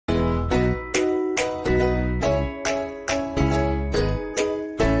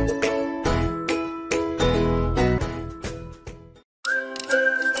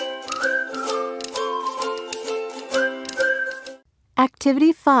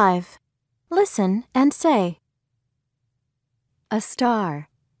Activity 5. Listen and say. A star.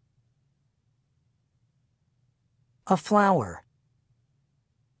 A flower.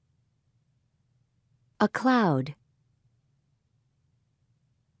 A cloud.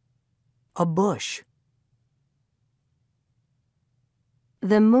 A bush.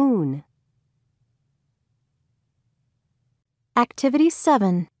 The moon. Activity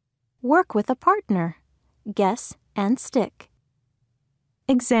 7. Work with a partner. Guess and stick.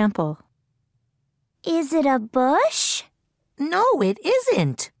 Example. Is it a bush? No, it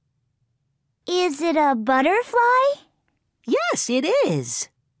isn't. Is it a butterfly? Yes, it is.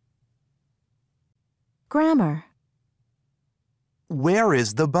 Grammar. Where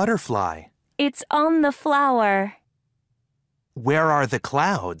is the butterfly? It's on the flower. Where are the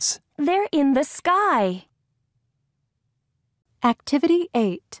clouds? They're in the sky. Activity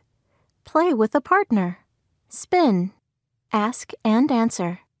 8. Play with a partner. Spin. Ask and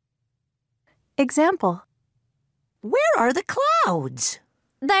answer. Example. Where are the clouds?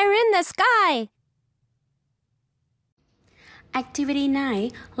 They're in the sky. Activity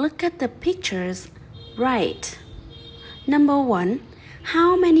 9. Look at the pictures. Write. Number 1.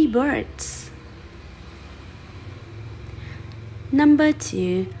 How many birds? Number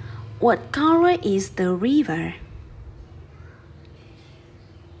 2. What color is the river?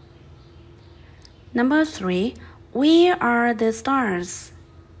 Number 3. Where are the stars?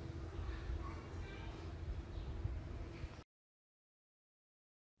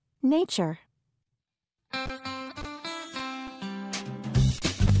 Nature.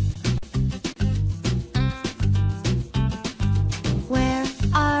 Where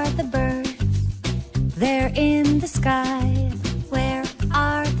are the birds? They're in the sky. Where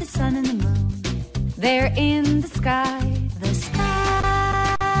are the sun and the moon? They're in the sky. The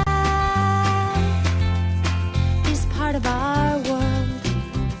sky is part of our world.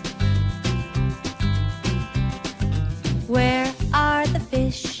 Where are the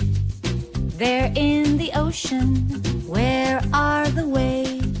fish? They're in the ocean. Where are the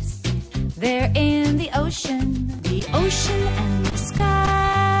waves? They're in the ocean. The ocean and the sky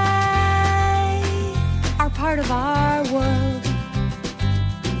are part of our world.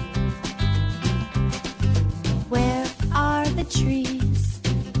 Where are the trees?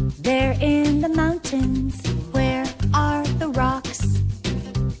 They're in the mountains. Where are the rocks?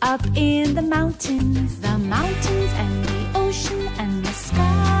 Up in the mountains. The mountains and the ocean and the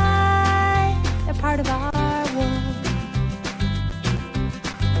sky, they're part of our world.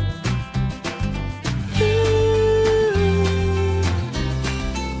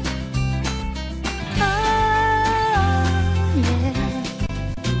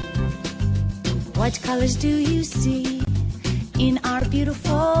 What colors do you see in our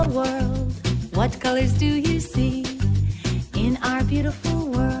beautiful world? What colors do you see in our beautiful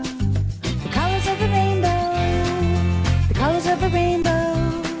world? The colors of the rainbow, the colors of the rainbow,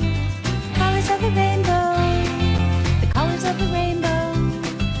 colors of the rainbow, the colors of the rainbow,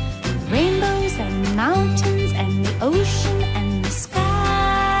 rainbows and mountains and the ocean and the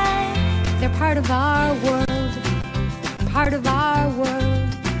sky, they're part of our world, part of our world.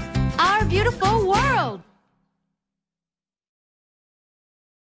 Our beautiful world!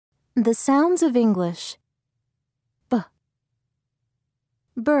 The sounds of English. B.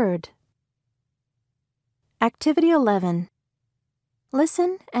 Bird. Activity 11.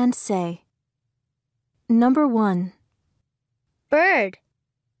 Listen and say. Number 1. Bird.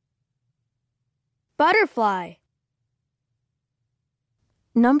 Butterfly.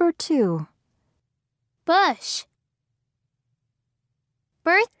 Number 2. Bush.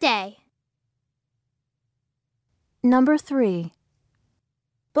 Birthday. Number 3.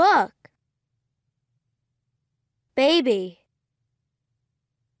 Book. Baby.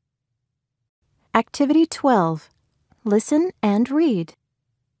 Activity 12. Listen and read.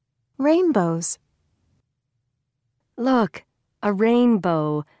 Rainbows. Look, a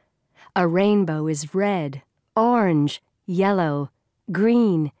rainbow. A rainbow is red, orange, yellow,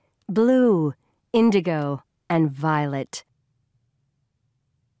 green, blue, indigo, and violet.